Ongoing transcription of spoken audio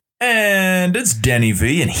And it's Danny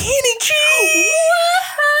V and Henny G.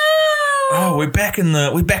 Oh, we're back in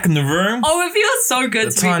the room. Oh, it feels so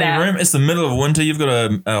good to be tiny back. room. It's the middle of winter. You've got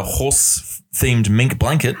a horse-themed mink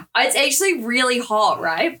blanket. It's actually really hot,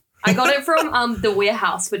 right? I got it from the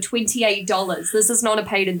warehouse for $28. This is not a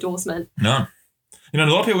paid endorsement. No. A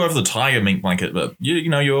lot of people go for the tiger mink blanket, but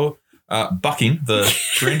you're bucking the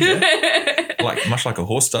trend here, much like a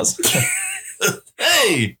horse does.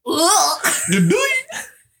 Hey!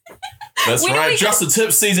 That's right. Just the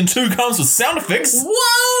Tip Season 2 comes with sound effects.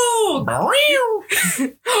 Whoa!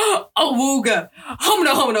 Awooga.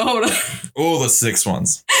 Homina. All the 6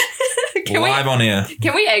 ones. Live on air.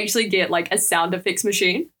 Can we actually get a sound effects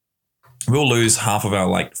machine? We'll lose half of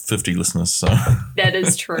our 50 listeners, so. That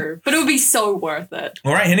is true. But it would be so worth it.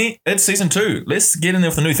 All right, Henny, it's Season 2. Let's get in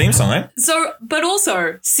there with the new theme song, eh? But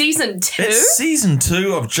also, Season 2? It's Season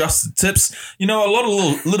 2 of Just the Tips. A lot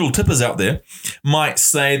of little tippers out there might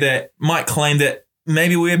claim that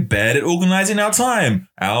maybe we're bad at organising our time.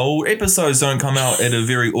 Our episodes don't come out in a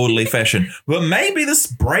very orderly fashion. But maybe this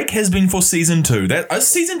break has been for Season 2.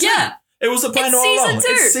 Season 2. Yeah. It was the plan all along.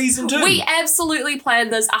 It's Season 2. We absolutely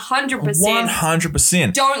planned this 100%.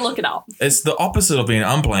 100%. Don't look it up. It's the opposite of being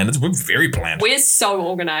unplanned. We're very planned. We're so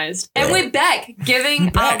organised. And we're back,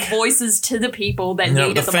 giving our voices to the people that need it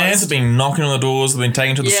the most. The fans have been knocking on the doors. They've been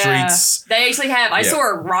taken to the streets. They actually have. I saw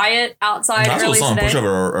a riet outside earlier today. I saw someone push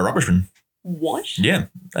over a rubbish bin. What? Yeah.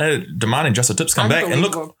 Demanding Just the Tips come back. And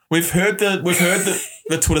look, we've heard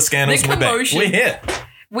the Twitter scandals. We're back. We're here.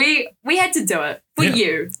 We had to do it for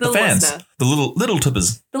you, the fans, listener. The little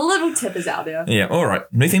tippers. The little tippers out there. Yeah, all right.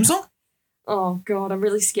 New theme song? Oh, God, I'm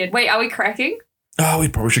really scared. Wait, are we cracking? Oh, we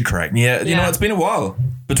probably should crack. Yeah, it's been a while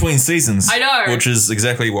between seasons. I know. Which is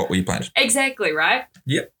exactly what we planned. Exactly, right?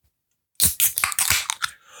 Yep.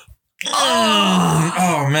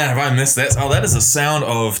 Oh, man, have I missed that? Oh, that is the sound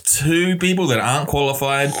of 2 people that aren't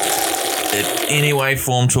qualified in any way,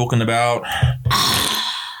 form, talking about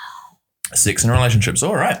sex and relationships.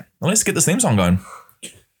 All right. Well, let's get this theme song going.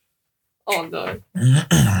 Oh, no.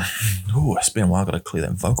 Oh, it's been a while. Got to clear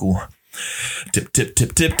that vocal. Tip, tip,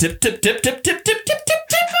 tip, tip, tip, tip, tip, tip, tip, tip, tip, tip,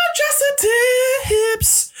 tip, just the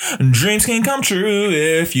tips. Dreams can come true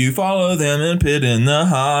if you follow them and put in the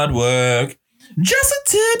hard work. Just the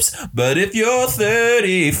tips. But if you're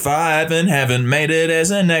 35 and haven't made it as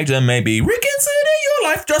an actor, maybe reconsider your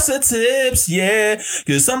life. Just the tips, yeah.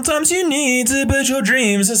 Because sometimes you need to put your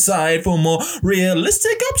dreams aside for more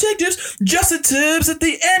realistic objectives. Just the tips. At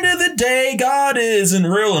the end of the day, God isn't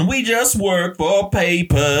real and we just work for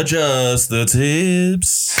paper. Just the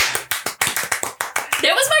tips.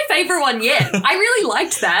 That was my favourite one yet. I really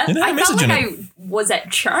liked that. I felt like I was at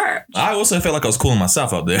church. I also felt like I was calling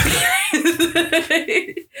myself out there.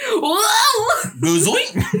 Whoa!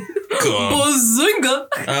 Bazinga!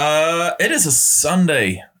 It is a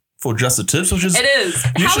Sunday for Just the Tips, which is... It is.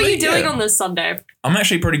 How are you doing on this Sunday? I'm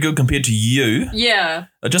actually pretty good compared to you. Yeah.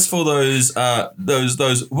 Just for those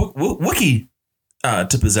wiki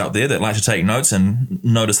tippers out there that like to take notes and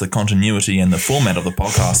notice the continuity and the format of the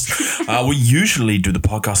podcast. We usually do the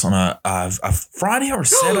podcast on a Friday or a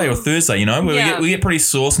Saturday or Thursday, where we get pretty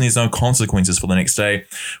sauce and there's no consequences for the next day,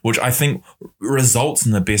 which I think results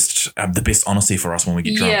in the best honesty for us when we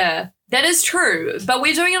get drunk. Yeah, that is true. But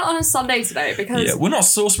we're doing it on a Sunday today because... Yeah, we're not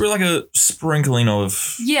sauce. We're like a sprinkling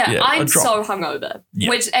of... I'm so hungover,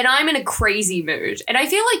 and I'm in a crazy mood. And I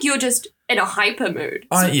feel like you're just in a hyper mood.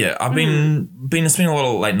 So, I've been spending a lot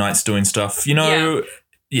of late nights doing stuff, a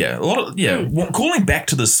lot of, calling back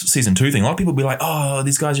to this Season 2 thing, a lot of people be like, oh,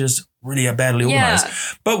 these guys are just really badly organised.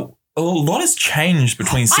 But a lot has changed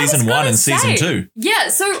between Season 1 and Season 2. Yeah,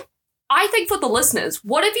 so I think for the listeners,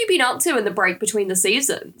 what have you been up to in the break between the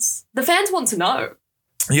seasons? The fans want to know.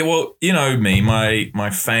 Yeah, well, me, my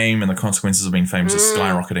fame and the consequences of being famous is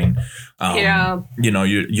skyrocketing.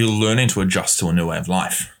 You're learning to adjust to a new way of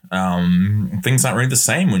life. Things aren't really the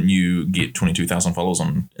same when you get 22,000 followers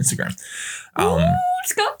on Instagram.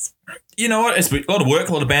 Scott. You know what? It's a lot of work,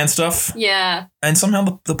 a lot of band stuff. Yeah. And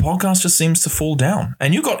somehow the podcast just seems to fall down.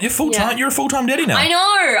 And you're full-time. You're a full-time daddy now. I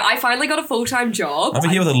know. I finally got a full-time job. Over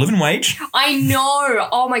here with a living wage. I know.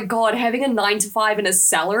 Oh my God. Having a 9-to-5 and a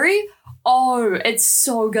salary. Oh, it's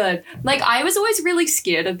so good. I was always really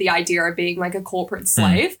scared of the idea of being a corporate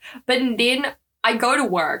slave. But then I go to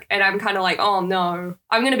work and I'm kind of like, oh no,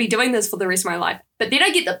 I'm going to be doing this for the rest of my life. But then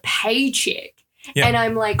I get the paycheck and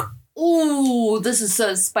I'm like, ooh, this is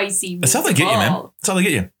so spicy. That's how they get you, man. That's how they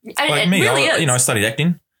get you. Like me, really I studied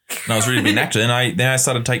acting. And I was really being an actor, and I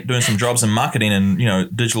started doing some jobs in marketing and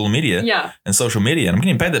digital media and social media, and I'm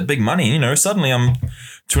getting paid that big money. Suddenly I'm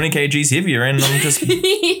 20 kgs heavier and I'm just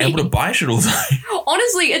able to buy shit all the time.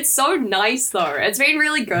 Honestly, it's so nice though. It's been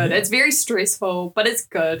really good. It's very stressful, but it's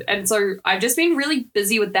good. And so I've just been really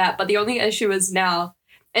busy with that. But the only issue is now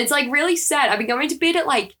it's like really sad. I've been going to bed at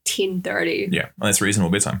like 10:30. Yeah, well, that's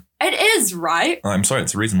reasonable bedtime. It is, right? I'm sorry,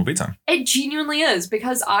 it's a reasonable bedtime. It genuinely is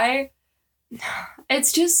because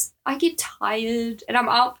it's just, I get tired and I'm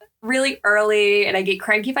up really early and I get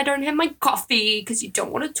cranky if I don't have my coffee because you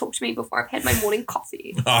don't want to talk to me before I've had my morning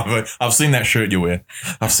coffee. I've seen that shirt you wear.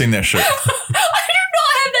 I've seen that shirt. I do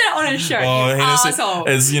not have that on a shirt, you asshole.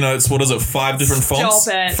 It's what is it, 5 different fonts?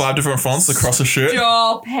 Stop it. 5 different fonts across a shirt.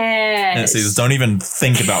 Stop it. And it says, don't even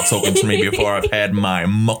think about talking to me before I've had my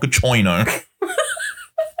mochaccino.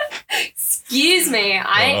 Excuse me,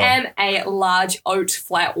 I am a large oat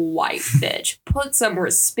flat white bitch. Put some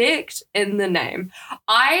respect in the name.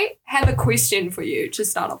 I have a question for you to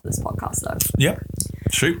start off this podcast though. Yep,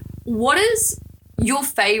 shoot. What is your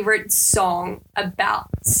favorite song about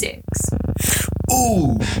sex?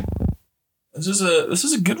 Ooh, this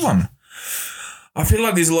is a good one. I feel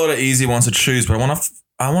like there's a lot of easy ones to choose, but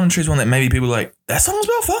I want to choose one that maybe people are like, that song's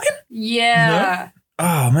about fucking? Yeah. No?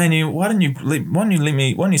 Oh man, why don't you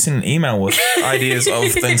send an email with ideas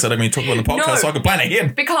of things that I've been talking about in the podcast so I can plan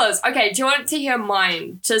ahead? Because, okay, do you want to hear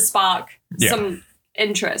mine to spark some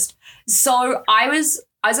interest? So I was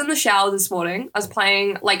in the shower this morning. I was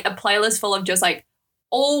playing like a playlist full of just like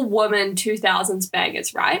all women 2000s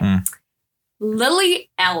bangers, right? Lily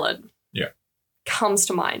Allen comes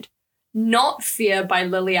to mind. Not Fear by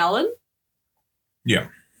Lily Allen. Yeah.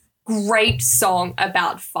 Great song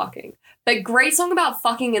about fucking. But great song about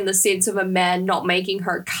fucking in the sense of a man not making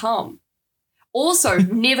her come. Also,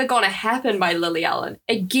 Never Gonna Happen by Lily Allen.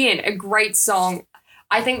 Again, a great song.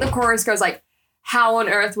 I think the chorus goes like, how on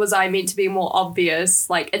earth was I meant to be more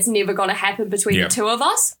obvious? Like, it's never gonna happen between the two of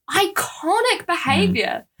us. Iconic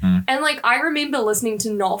behavior. And like, I remember listening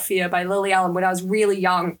to Not Fear by Lily Allen when I was really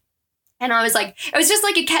young. And I was like, it was just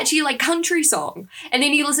like a catchy like country song. And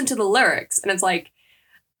then you listen to the lyrics and it's like,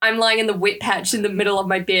 I'm lying in the wet patch in the middle of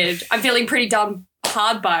my bed. I'm feeling pretty dumb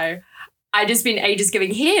hard by. I just been ages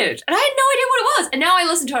giving head. And I had no idea what it was. And now I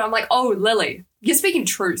listen to it. I'm like, oh, Lily, you're speaking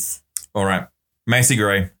truth. All right. Macy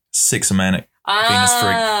Gray, Sexomanic, Venus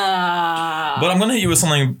Freak. But I'm going to hit you with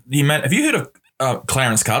something. Have you heard of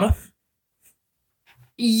Clarence Carter?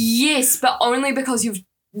 Yes, but only because you've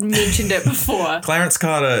mentioned it before. Clarence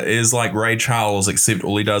Carter is like Ray Charles, except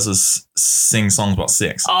all he does is sing songs about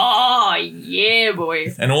sex. Oh, yeah,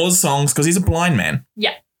 boy. And all his songs, because he's a blind man.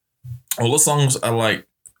 Yeah. All his songs are like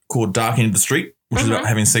called Dark End of the Street, which is about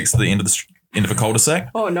having sex at the end of a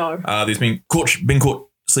cul-de-sac. Oh, no. There's been caught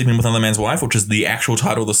sleeping with another man's wife, which is the actual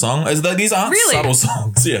title of the song. These aren't subtle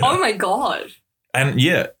songs. Yeah. Oh, my God. And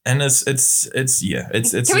yeah, and it's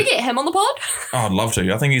Can we get him on the pod? Oh, I'd love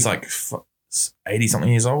to. I think he's like 80-something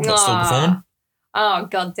years old, but still performing. Oh,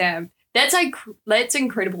 goddamn. That's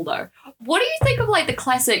incredible, though. What do you think of, like, the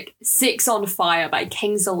classic Sex on Fire by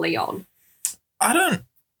Kings of Leon? I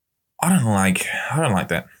don't like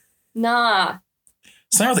that. Nah.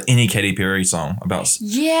 Same with any Katy Perry song about...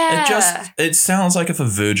 Yeah. It sounds like if a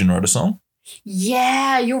virgin wrote a song.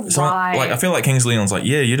 Yeah, you're right. Like, I feel like Kings of Leon's like,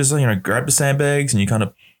 yeah, you just, grab the sandbags and you kind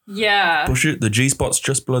of... Yeah. Push it. The G-spot's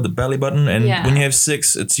just below the belly button. And when you have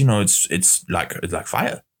sex, it's like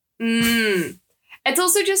fire. It's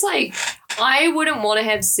also just like, I wouldn't want to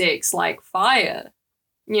have sex like fire,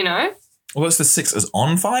 you know? Well, it's the sex is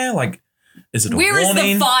on fire? Like, is it a Where warning?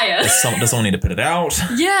 is the fire? Does someone need to put it out?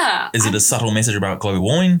 Yeah. Is it a subtle message about global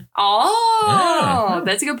warming? Oh,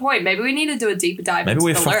 that's a good point. Maybe we need to do a deeper dive into the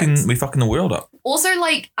lyrics. We're fucking the world up. Also,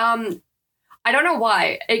 like, I don't know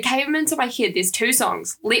why. It came into my head. There's 2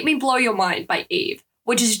 songs. Let Me Blow Your Mind by Eve,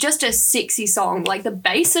 which is just a sexy song. Like the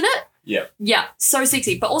bass in it. Yeah. Yeah, so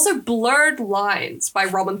sexy. But also Blurred Lines by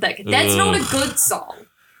Robin Thicke. That's not a good song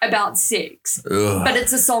about sex. But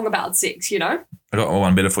it's a song about sex, you know? I got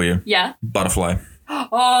one better for you. Yeah. Butterfly.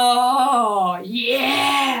 Oh,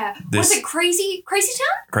 yeah. Was it Crazy Town?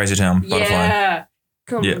 Crazy Town. Butterfly.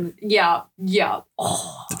 Yeah. Yeah.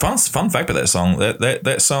 Oh. Fun fact about that song.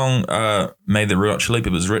 That song made the Red Hot Chili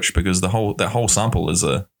Peppers rich because that whole sample is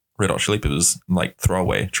a Red Hot Chili Peppers like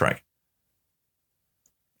throwaway track.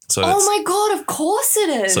 So oh my God! Of course it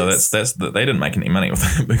is. So that's they didn't make any money with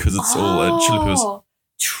it because it's all Chili Peppers.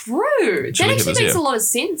 True. That actually makes a lot of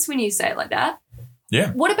sense when you say it like that.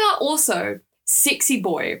 Yeah. What about also Sexy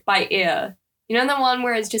Boy by Air? You know the one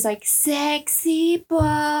where it's just like Sexy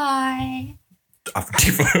Boy. I'll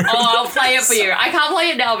play it for you. I can't play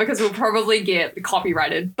it now because we'll probably get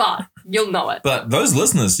copyrighted, but you'll know it. But those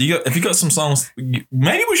listeners, if you got some songs,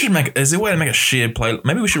 maybe we should is there a way to make a shared playlist?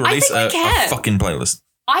 Maybe we should release a fucking playlist.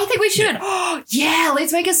 I think we should. Yeah,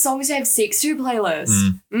 let's make a songs to have sex to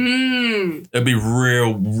playlist. It'd be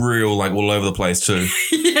real, like all over the place too.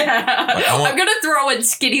 Yeah. Like, I'm going to throw in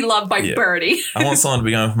Skinny Love by Birdie. I want someone to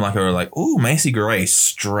be going from ooh, Macy Gray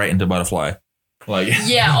straight into Butterfly. Like,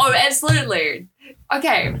 yeah, oh, absolutely.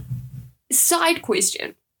 Okay, side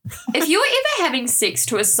question. If you're ever having sex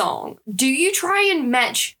to a song, do you try and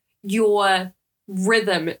match your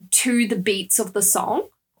rhythm to the beats of the song?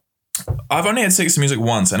 I've only had sex to music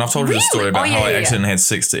once, and I've told you the story about how I accidentally had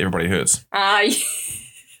sex to Everybody Hurts. Yeah.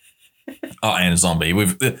 And Zombie. I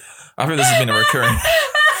think this has been a recurring...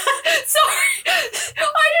 Sorry. I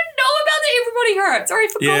didn't know about the Everybody Hurts. Sorry, I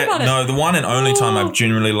forgot about it. No, the one and only time I've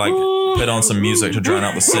generally put on some music to drown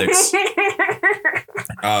out the sex.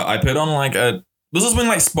 I put on this was when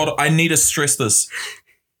I need to stress this.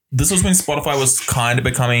 This was when Spotify was kind of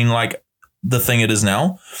becoming the thing it is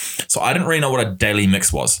now. So I didn't really know what a daily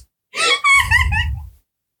mix was.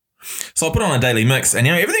 So I put on a daily mix, and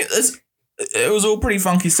it was all pretty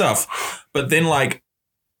funky stuff. But then I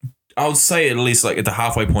would say at least at the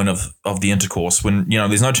halfway point of the intercourse, when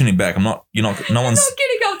there's no turning back. No one's not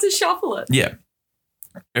getting up to shuffle it. Yeah,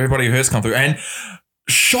 Everybody Who Hurts come through, and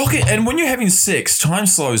shocking. And when you're having sex, time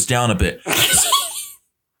slows down a bit.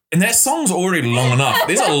 And that song's already long enough.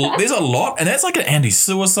 There's a lot, and that's like an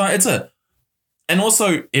anti-suicide. And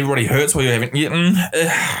also Everybody Hurts while you're having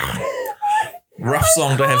rough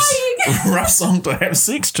song to have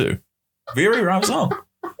sex to. Very rough song.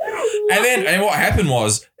 And what happened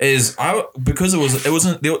was because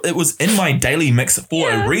it was in my daily mix for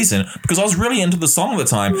a reason, because I was really into the song at the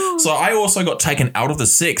time. So I also got taken out of the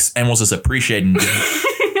sex and was just appreciating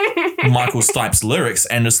Michael Stipe's lyrics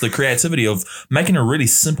and just the creativity of making a really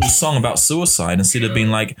simple song about suicide instead of being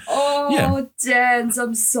Dan,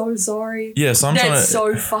 I'm so sorry. Yeah, so That's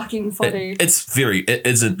so fucking funny. It's very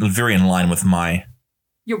in line with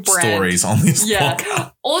your brand. Stories on this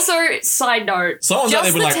podcast. Also, side note. Someone's out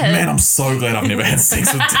there being man, I'm so glad I've never had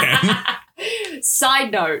sex with Dan.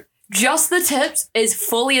 Side note, Just the Tips is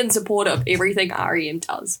fully in support of everything REM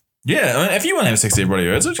does. Yeah, I mean, if you want to have sex with everybody,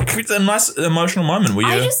 it's a nice emotional moment where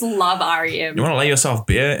I just love REM. You want to lay yourself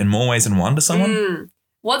bare in more ways than one to someone?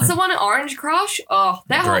 What's the one at Orange Crush? Oh,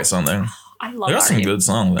 that great song there. I love there are REM. some good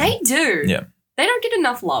songs there. They do. Yeah. They don't get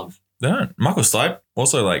enough love. They don't. Michael Stipe,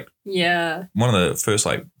 also one of the first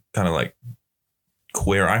kind of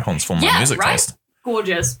queer icons for my music taste.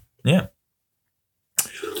 Gorgeous. Yeah.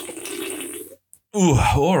 Ooh,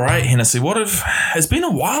 all right, Hennessy. It's been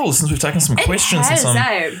a while since we've taken some questions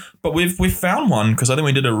but we've found one because I think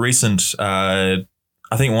we did a recent. I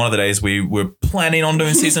think one of the days we were planning on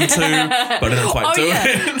doing season 2, but didn't quite do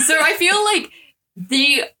it. So I feel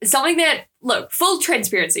something that full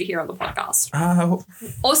transparency here on the podcast,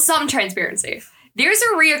 or some transparency. There's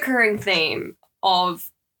a reoccurring theme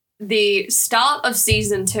of the start of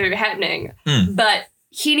season 2 happening, but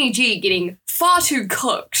Henny G getting far too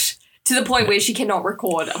cooked to the point where she cannot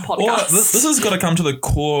record a podcast. Well, this has got to come to the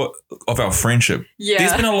core of our friendship. Yeah.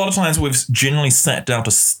 There's been a lot of times we've generally sat down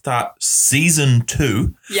to start season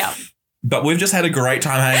 2. Yeah. But we've just had a great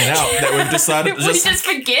time hanging out that we've decided to just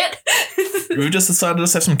forget. We've just decided to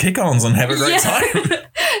just have some kick-ons and have a great time.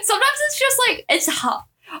 Sometimes it's just it's hard.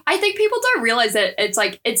 I think people don't realize that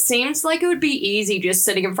it seems like it would be easy just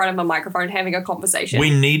sitting in front of a microphone having a conversation.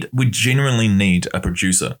 We genuinely need a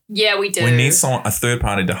producer. Yeah, we do. We need a third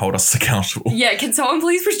party to hold us accountable. Yeah, can someone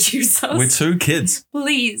please produce us? We're 2 kids.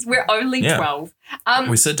 Please, we're only 12.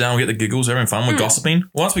 We sit down, we get the giggles, we're having fun, we're gossiping.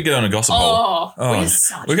 Once we get on a gossip hole,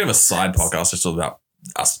 we could have a side podcast just about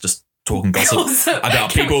us just talking gossip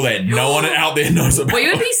about people that no one out there knows about. We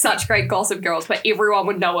would be such great gossip girls, but everyone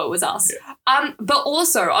would know it was us. Yeah. But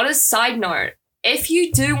also, on a side note, if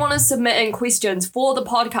you do want to submit in questions for the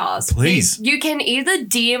podcast, please, you can either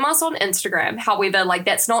DM us on Instagram. However,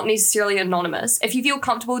 that's not necessarily anonymous. If you feel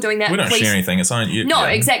comfortable doing that, we don't share anything. It's not you. No,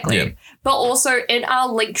 exactly. Yeah. But also in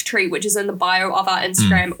our link tree, which is in the bio of our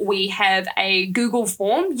Instagram, we have a Google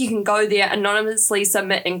form. You can go there, anonymously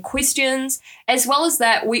submit in questions. As well as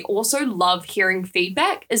that, we also love hearing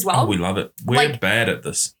feedback as well. Oh, we love it. We're bad at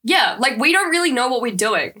this. Yeah, we don't really know what we're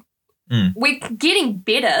doing. We're getting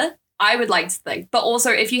better, I would like to think. But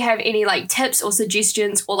also, if you have any tips or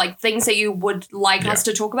suggestions or things that you would like us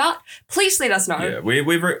to talk about, please let us know. Yeah,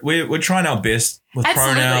 we're trying our best with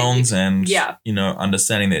pronouns and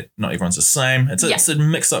understanding that not everyone's the same. It's a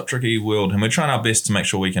mixed up, tricky world, and we're trying our best to make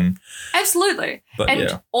sure we can. Absolutely.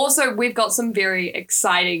 But also, we've got some very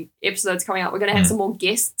exciting episodes coming out. We're going to have some more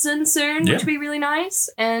guests in soon, which would be really nice.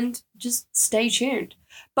 And just stay tuned.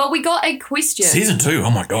 But we got a question. Season 2,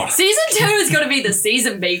 oh my God. Season 2 is going to be the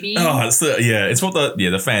season, baby. Oh, it's what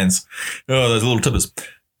the fans, those little tippers.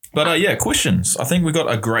 But questions. I think we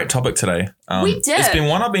got a great topic today. We did. It's been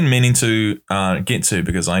one I've been meaning to get to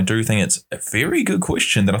because I do think it's a very good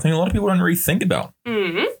question that I think a lot of people don't really think about.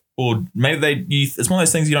 Mm-hmm. Or maybe it's one of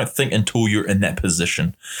those things you don't think until you're in that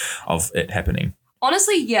position of it happening.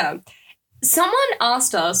 Honestly, yeah. Someone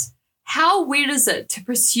asked us, how weird is it to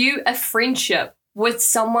pursue a friendship with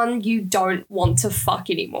someone you don't want to fuck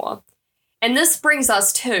anymore? And this brings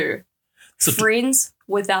us to friends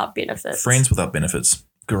without benefits. Friends without benefits.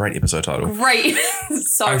 Great episode title. Great.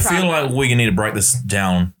 I feel like we need to break this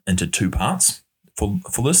down into 2 parts for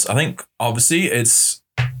this. I think obviously it's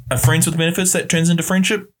a friends with benefits that turns into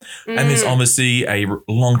friendship. And there's obviously a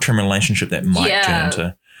long-term relationship that might turn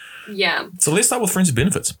into. Yeah. So let's start with friends with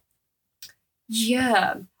benefits.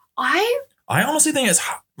 Yeah. I honestly think it's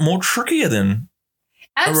more trickier than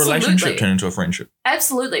a relationship turning into a friendship.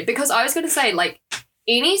 Absolutely. Because I was going to say, like,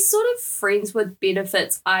 any sort of friends with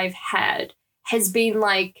benefits I've had has been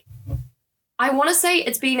like, I want to say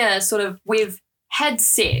it's been a sort of, we've had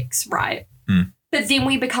sex, right? But then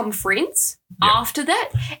we become friends after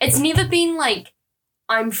that. It's never been like,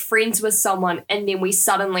 I'm friends with someone and then we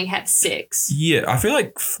suddenly have sex. Yeah, I feel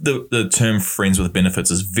like the term friends with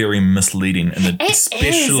benefits is very misleading,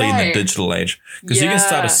 especially in the digital age. Because you can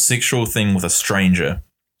start a sexual thing with a stranger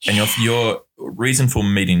and your reason for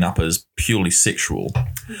meeting up is purely sexual.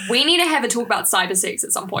 We need to have a talk about cyber sex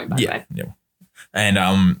at some point, by the way. Yeah.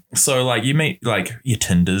 And so like you meet like your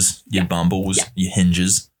Tinders, your Bumbles, your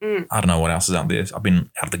Hinges. I don't know what else is out there. I've been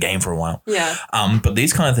out of the game for a while. Yeah. But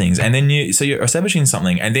these kind of things, and then you're establishing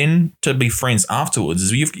something, and then to be friends afterwards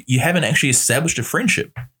is you haven't actually established a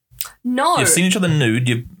friendship. No. You've seen each other nude.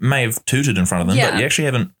 You may have tooted in front of them, but you actually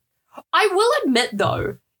haven't. I will admit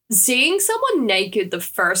though, seeing someone naked the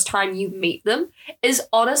first time you meet them is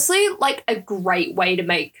honestly like a great way to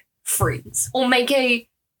make friends or make a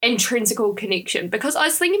intrinsical connection, because I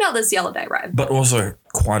was thinking about this the other day, right? But also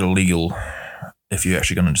quite illegal if you're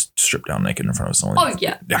actually going to strip down naked in front of someone. Oh,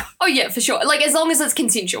 yeah. Oh, yeah, for sure. Like, as long as it's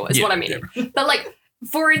consensual is what I mean. Yeah. But, like,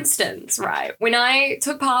 for instance, right, when I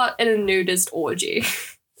took part in a nudist orgy,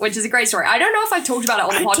 which is a great story. I don't know if I've talked about it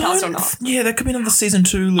on the podcast or not. Yeah, that could be another season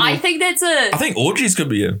 2. I think I think orgies could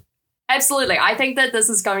be Absolutely. I think that this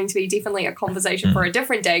is going to be definitely a conversation for a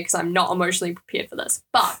different day because I'm not emotionally prepared for this.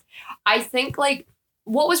 But I think, like,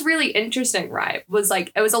 what was really interesting, right, was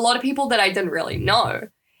like it was a lot of people that I didn't really know.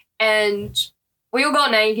 And we all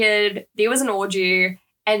got naked. There was an orgy.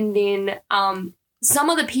 And then some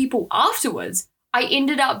of the people afterwards, I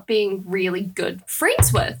ended up being really good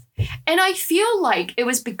friends with. And I feel like it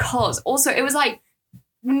was because also it was like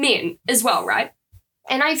men as well, right?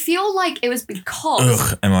 And I feel like it was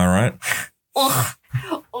because... Ugh, am I right? Ugh.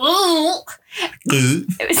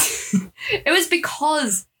 It was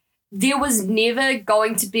because there was never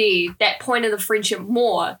going to be that point of the friendship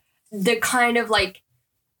more the kind of like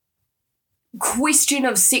question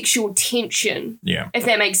of sexual tension. Yeah. If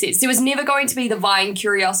that makes sense. There was never going to be the vying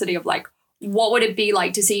curiosity of like, what would it be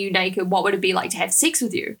like to see you naked? What would it be like to have sex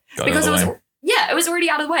with you? Because it was already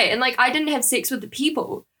out of the way. And like, I didn't have sex with the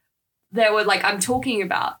people that were like, I'm talking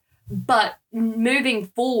about. But moving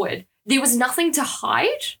forward, there was nothing to hide,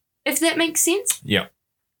 if that makes sense. Yeah.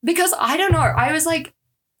 Because I don't know. I was like,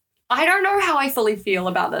 I don't know how I fully feel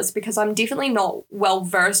about this because I'm definitely not well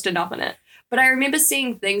versed enough in it. But I remember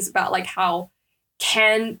seeing things about like how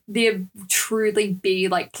can there truly be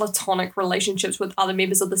like platonic relationships with other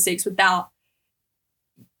members of the sex without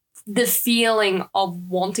the feeling of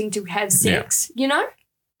wanting to have sex, you know?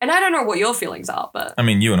 And I don't know what your feelings are, but... I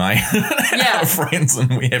mean, you and I are friends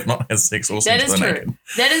and we have not had sex or That is true. Naked.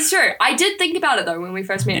 That is true. I did think about it, though, when we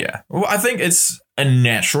first met. Yeah. Well, I think it's a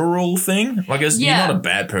natural thing. Like, you're not a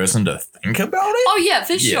bad person to think about it. Oh, yeah,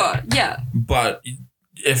 for sure. Yeah. But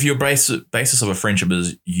if your basis of a friendship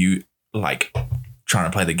is you, like, trying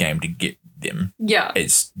to play the game to get them,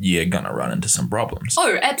 you're going to run into some problems.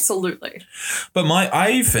 Oh, absolutely. But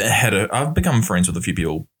I've become friends with a few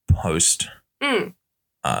people post...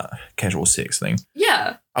 casual sex thing.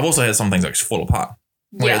 Yeah. I've also had some things like fall apart.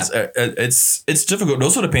 Yeah. It's difficult. It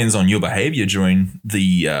also depends on your behavior during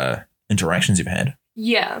the interactions you've had.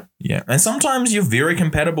 Yeah. Yeah. And sometimes you're very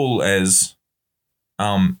compatible as,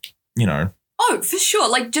 you know. Oh, for sure.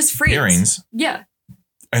 Like just friends. Pairings. Yeah.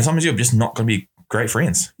 And sometimes you're just not going to be great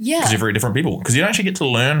friends. Yeah. Because you're very different people. Because you don't actually get to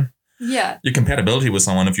learn your compatibility with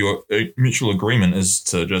someone if your mutual agreement is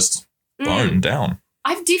to just bone down.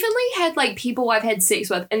 I've definitely had like people I've had sex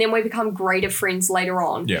with and then we become greater friends later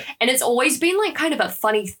on. Yeah. And it's always been like kind of a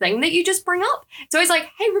funny thing that you just bring up. It's always like,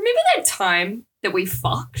 hey, remember that time that we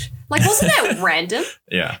fucked? Like, wasn't that random?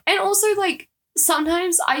 Yeah. And also like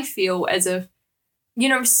sometimes I feel as if, you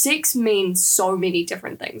know, sex means so many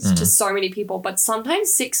different things to so many people, but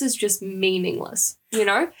sometimes sex is just meaningless, you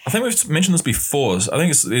know? I think we've mentioned this before. I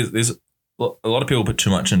think there's a lot of people put too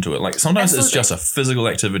much into it. Like sometimes it's just a physical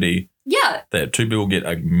activity that two people get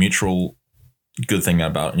a mutual good thing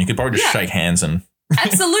about. And you could probably just shake hands and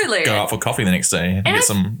absolutely go out for coffee the next day and get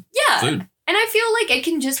some food. And I feel like it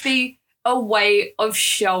can just be a way of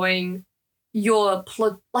showing your,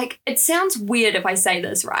 like, it sounds weird if I say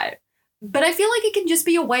this, right? But I feel like it can just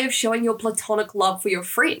be a way of showing your platonic love for your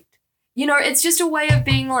friend. You know, it's just a way of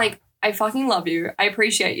being like, I fucking love you. I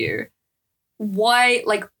appreciate you. Why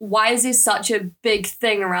is there such a big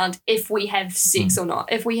thing around if we have sex or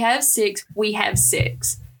not? If we have sex, we have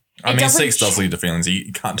sex. I mean, sex does lead to feelings.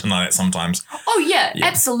 You can't deny that sometimes. Oh, yeah,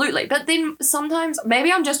 absolutely. But then sometimes,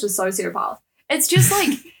 maybe I'm just a sociopath. It's just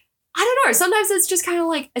like, I don't know. Sometimes it's just kind of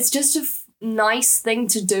like, it's just a nice thing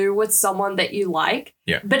to do with someone that you like.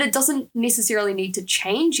 Yeah. But it doesn't necessarily need to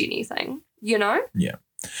change anything, you know? Yeah.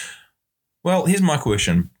 Well, here's my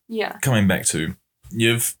question. Yeah. Coming back to,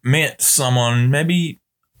 you've met someone, maybe,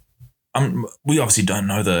 we obviously don't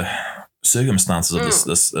know the circumstances of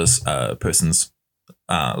this person's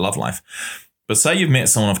love life. But say you've met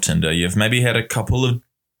someone off Tinder, you've maybe had a couple of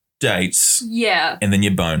dates. Yeah. And then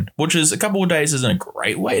you bone, which is a couple of days isn't a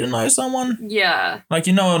great way to know someone. Yeah. Like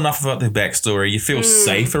you know enough about their backstory. You feel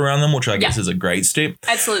safe around them, which I guess is a great step.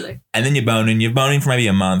 Absolutely. And then you're boning for maybe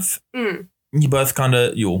a month. You both kind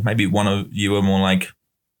of, maybe one of you are more like,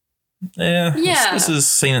 this is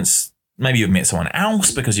seen it's, maybe you've met someone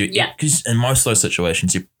else because because in most of those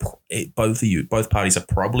situations, both parties are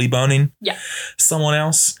probably boning someone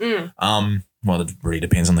else. Well, it really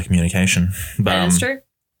depends on the communication. But, that is true.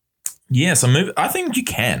 Yeah, so I think you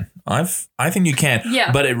can. I think you can.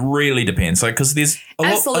 Yeah. But it really depends. Like, because there's a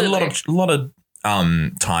lot of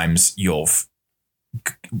times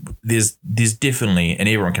there's definitely, and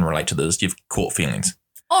everyone can relate to this, you've caught feelings.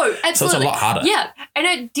 Oh, absolutely. So it's a lot harder. Yeah. And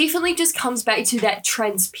it definitely just comes back to that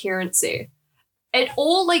transparency. It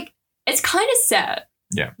all it's kind of sad.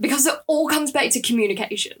 Yeah. Because it all comes back to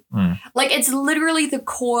communication. Like it's literally the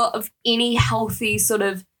core of any healthy sort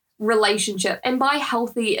of relationship. And by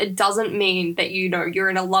healthy, it doesn't mean that, you're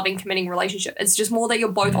in a loving, committing relationship. It's just more that you're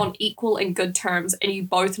both on equal and good terms and you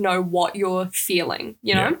both know what you're feeling,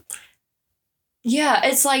 you know? Yeah,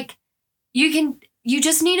 it's like you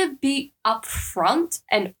just need to be upfront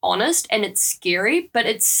and honest, and it's scary, but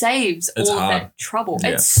it saves all that trouble. Yeah.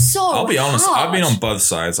 It's so I'll be honest, hard. I've been on both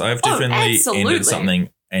sides. I've definitely ended something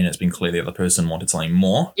and it's been clear the other person wanted something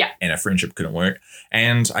more and a friendship couldn't work.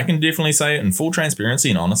 And I can definitely say in full transparency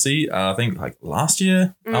and honesty, I think like last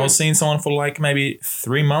year I was seeing someone for like maybe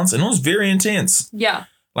 3 months and it was very intense. Yeah.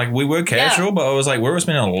 Like we were casual, but I was like, we were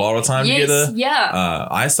spending a lot of time together. Yeah.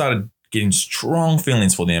 I started getting strong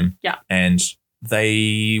feelings for them. Yeah. And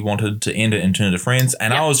they wanted to end it and turn it to friends.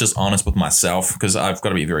 And I was just honest with myself because I've got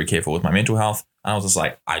to be very careful with my mental health. And I was just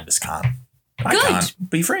like, I just can't. I can't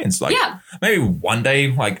be friends. Like maybe one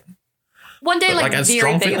day, like I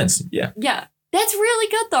strong feelings. Yeah. Yeah. That's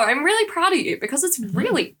really good though. I'm really proud of you because it's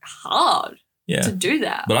really hard to do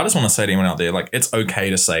that. But I just want to say to anyone out there, like, it's okay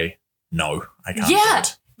to say, no, I can't. Yeah.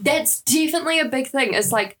 That's definitely a big thing.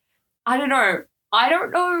 It's like, I don't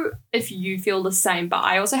know if you feel the same, but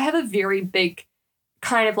I also have a very big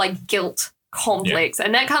kind of like guilt complex.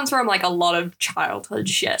 And that comes from like a lot of childhood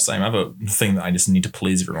shit. Same. I have a thing that I just need to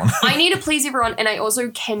please everyone. I need to please everyone. And I also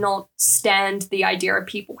cannot stand the idea of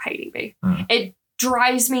people hating me. It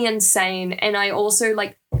drives me insane. And I also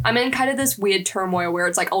I'm in kind of this weird turmoil where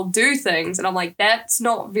it's like, I'll do things and I'm like, that's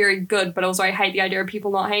not very good. But also I hate the idea of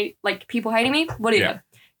people people hating me. Whatever. Yeah.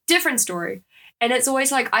 Different story. And it's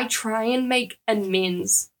always like, I try and make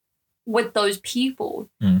amends with those people.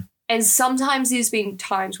 And sometimes there's been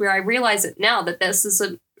times where I realize it now that this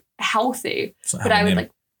isn't healthy. But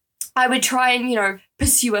I would try and,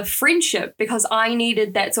 pursue a friendship because I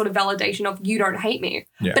needed that sort of validation of you don't hate me.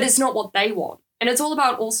 Yeah. But it's not what they want. And it's all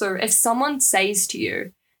about also if someone says to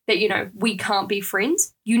you that, we can't be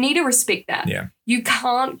friends, you need to respect that. Yeah. You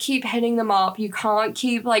can't keep hitting them up. You can't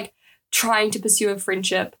keep trying to pursue a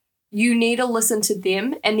friendship. You need to listen to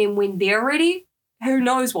them. And then when they're ready, who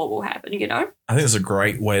knows what will happen, I think it's a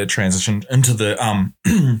great way to transition into the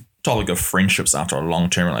topic of friendships after a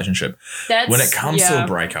long-term relationship. When it comes to a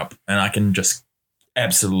breakup, and I can just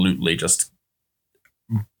absolutely just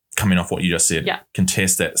coming off what you just said,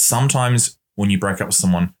 contest that sometimes when you break up with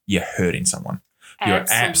someone, you're hurting someone. You're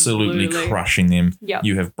absolutely crushing them. Yep.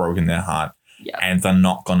 You have broken their heart. Yep. And they're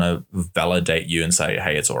not going to validate you and say,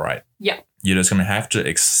 hey, it's all right. Yeah. You're just going to have to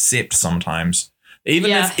accept sometimes.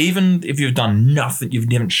 Even if you've done nothing, you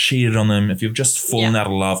haven't cheated on them, if you've just fallen out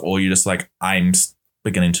of love, or you're just like, I'm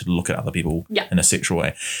beginning to look at other people in a sexual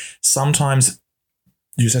way. Sometimes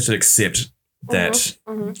you just have to accept that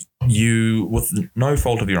you, with no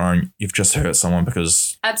fault of your own, you've just hurt someone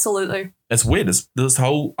because... Absolutely. It's weird. This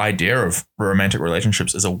whole idea of romantic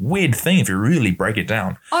relationships is a weird thing if you really break it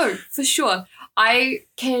down. Oh, for sure. I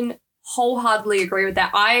can wholeheartedly agree with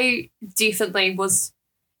that. I definitely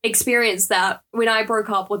experienced that when I broke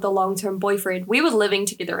up with a long-term boyfriend. We were living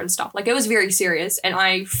together and stuff. Like, it was very serious, and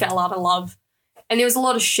I fell out of love. And there was a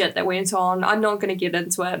lot of shit that went on. I'm not going to get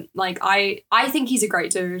into it. Like, I think he's a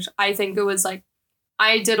great dude. I think it was like,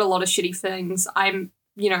 I did a lot of shitty things. I'm,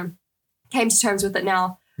 came to terms with it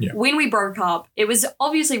now. Yeah. When we broke up, it was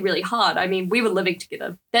obviously really hard. I mean, we were living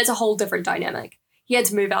together. That's a whole different dynamic. He had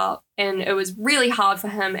to move out, and it was really hard for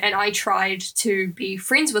him. And I tried to be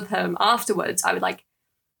friends with him afterwards. I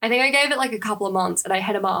think I gave it like a couple of months, and I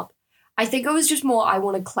hit him up. I think it was just more I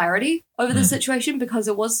wanted clarity over the situation, because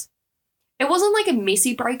it wasn't like a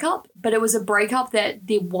messy breakup, but it was a breakup that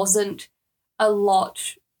there wasn't a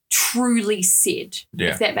lot truly said,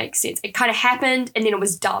 if that makes sense. It kind of happened and then it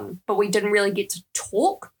was done, but we didn't really get to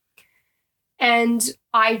talk. And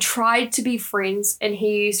I tried to be friends, and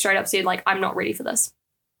he straight up said, like, I'm not ready for this.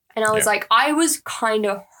 And I was like, I was kind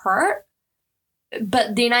of hurt,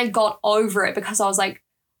 but then I got over it, because I was like,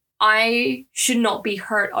 I should not be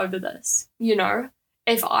hurt over this.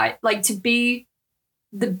 If I like to be,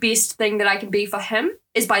 the best thing that I can be for him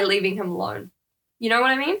is by leaving him alone. You know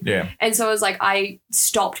what I mean? Yeah. And so it was like, I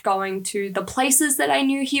stopped going to the places that I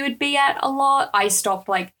knew he would be at a lot. I stopped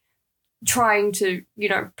like trying to,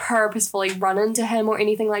 purposefully run into him or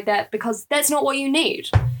anything like that, because that's not what you need.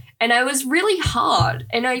 And it was really hard.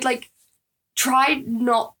 And I it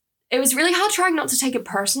was really hard trying not to take it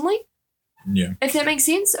personally. Yeah. If that makes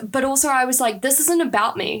sense. But also I was like, this isn't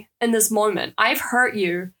about me in this moment. I've hurt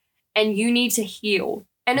you and you need to heal.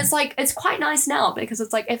 And it's like, it's quite nice now, because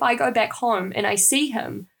it's like, if I go back home and I see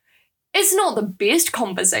him, it's not the best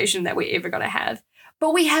conversation that we're ever going to have,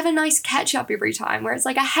 but we have a nice catch up every time where it's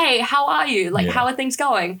like, hey, how are you? Like, how are things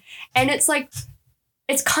going? And it's like,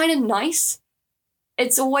 it's kind of nice.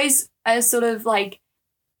 It's always a sort of like,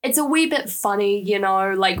 it's a wee bit funny,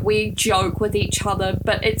 like we joke with each other,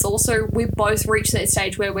 but it's also, we both reached that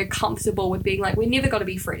stage where we're comfortable with being like, we're never going to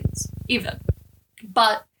be friends, ever.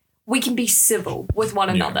 But we can be civil with one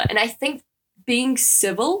another. And I think being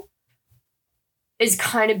civil is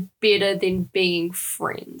kind of better than being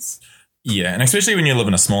friends. Yeah, and especially when you live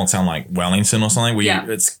in a small town like Wellington or something, where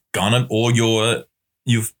it's gonna, or you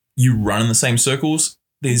run in the same circles.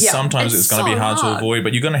 Sometimes it's gonna be hard to avoid,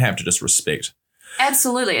 but you're gonna have to just respect.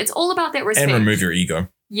 Absolutely, it's all about that respect and remove your ego.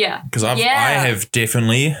 Yeah, because I'm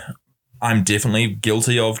definitely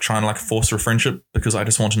guilty of trying to like force a friendship, because I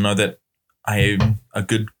just want to know that I am a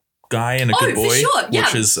good guy and a good boy, for sure.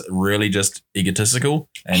 Which is really just egotistical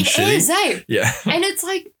and shitty. It is, eh? Yeah, and it's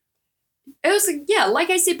like. It was, like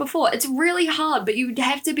I said before, it's really hard, but you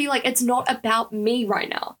have to be like, it's not about me right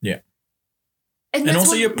now. Yeah. And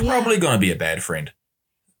also, you're probably going to be a bad friend.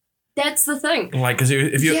 That's the thing. Like, because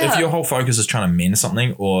if your whole focus is trying to mend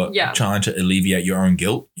something or trying to alleviate your own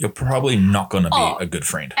guilt, you're probably not going to be a good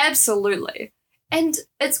friend. Absolutely. And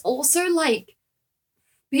it's also like,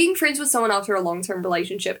 being friends with someone after a long-term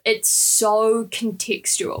relationship, it's so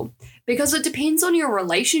contextual, because it depends on your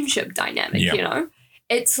relationship dynamic,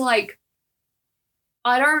 It's like,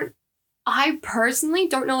 I personally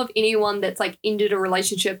don't know of anyone that's like ended a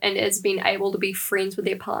relationship and has been able to be friends with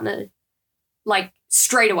their partner like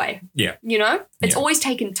straight away. Yeah. It's always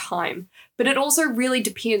taken time, but it also really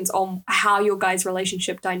depends on how your guys'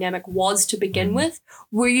 relationship dynamic was to begin with.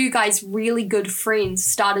 Were you guys really good friends,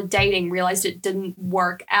 started dating, realized it didn't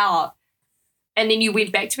work out, and then you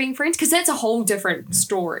went back to being friends? Because that's a whole different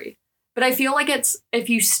story. But I feel like it's, if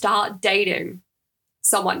you start dating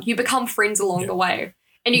someone, you become friends along the way,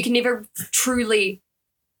 and you can never truly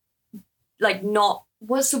like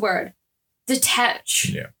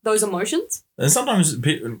detach those emotions. And sometimes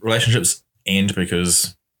relationships end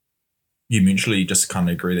because you mutually just kind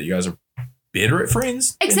of agree that you guys are better at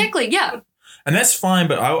friends. Exactly, and that's fine,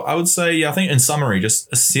 but I would say, I think in summary,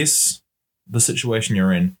 just assess the situation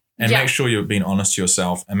you're in and make sure you're being honest to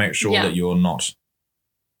yourself, and make sure that you're not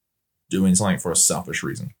doing something for a selfish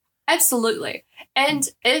reason. Absolutely. And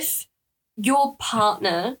if your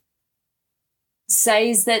partner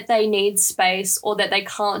says that they need space or that they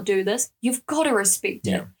can't do this, you've got to respect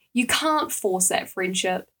it. You can't force that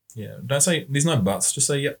friendship. Yeah. Don't say there's no buts. Just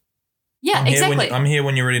say, yep. Yeah, I'm exactly. I'm here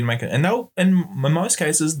when you're ready to make it. And in most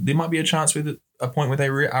cases, there might be a chance with a point where they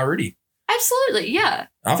are ready. Absolutely, yeah.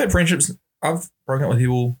 I've had friendships. I've broken up with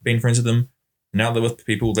people, been friends with them. Now they're with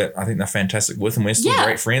people that I think they're fantastic with, and we're still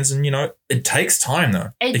great friends. And, it takes time,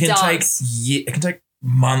 though. It can does. It can take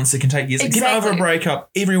months. It can take years. Exactly. Get over a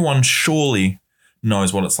breakup. Everyone surely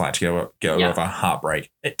knows what it's like to go over a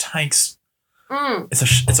heartbreak. It takes...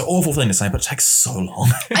 It's an awful thing to say, but it takes so long.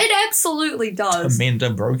 It absolutely does. To mend a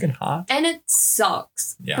broken heart. And it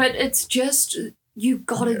sucks. Yeah. But it's just, you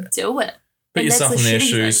got to do it. Put yourself in their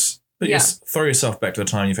shoes. Throw yourself back to the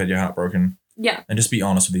time you've had your heart broken. Yeah. And just be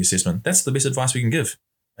honest with the assessment. That's the best advice we can give.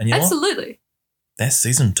 And you know absolutely. What? That's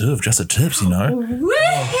season 2 of Just the Tips, Woohoo!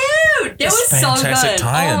 That was fantastic so good.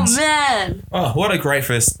 Tie-ins. Oh, man. Oh, what a great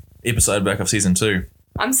first episode back of season 2.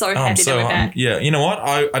 I'm so happy that we're back. Yeah, you know what?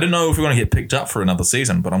 I didn't know if we were going to get picked up for another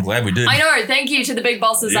season, but I'm glad we did. I know. Thank you to the big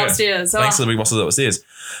bosses upstairs. Thanks to the big bosses upstairs.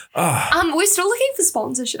 We're still looking for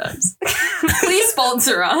sponsorships. Please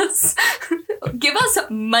sponsor us. Give us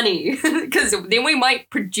money, because then we might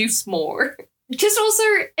produce more. Just also,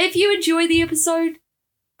 if you enjoy the episode,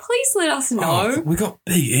 please let us know. We got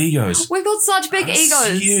big egos. We've got such big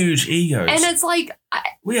egos. Huge egos. And it's like...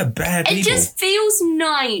 we are bad people. It just feels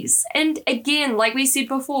nice. And again, like we said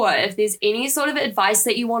before, if there's any sort of advice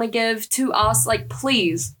that you want to give to us, like,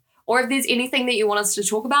 please. Or if there's anything that you want us to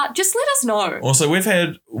talk about, just let us know. Also,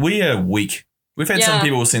 we are weak. We've had some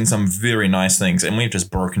people send some very nice things, and we've just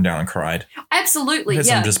broken down and cried. Absolutely, we've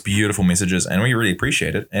had some just beautiful messages, and we really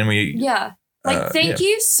appreciate it. And we... Yeah. Like, thank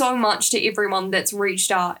you so much to everyone that's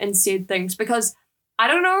reached out and said things, because I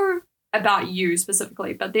don't know about you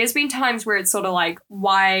specifically, but there's been times where it's sort of like,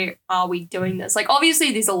 why are we doing this? Like,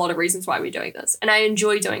 obviously, there's a lot of reasons why we're doing this, and I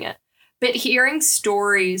enjoy doing it. But hearing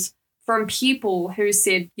stories from people who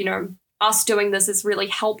said, us doing this has really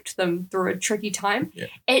helped them through a tricky time,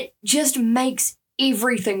 it just makes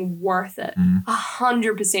everything worth it.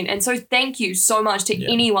 100%. And so thank you so much to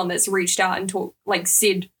anyone that's reached out and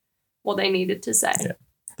said what they needed to say. Yeah.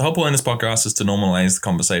 The whole point of this podcast is to normalize the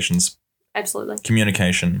conversations. Absolutely.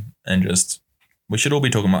 Communication, and just, we should all be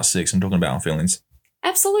talking about sex and talking about our feelings.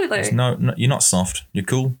 Absolutely. No, you're not soft. You're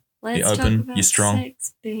cool. You're open. You're strong.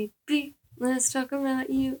 Sex, baby. Let's talk about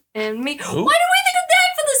you and me. Ooh. Why did we think of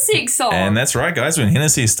that for the sex song? And that's right, guys. When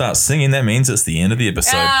Hennessy starts singing, that means it's the end of the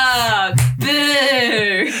episode.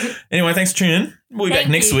 Boo. Anyway, thanks for tuning in. We'll be back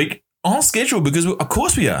next week. On schedule, because of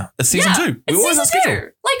course we are. It's season 2. We're always on schedule.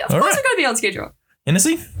 Of course we're going to be on schedule.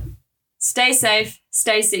 Hennessy? Stay safe.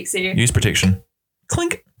 Stay sexy. Use protection.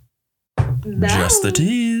 Clink. Bye. Just the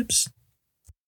tips.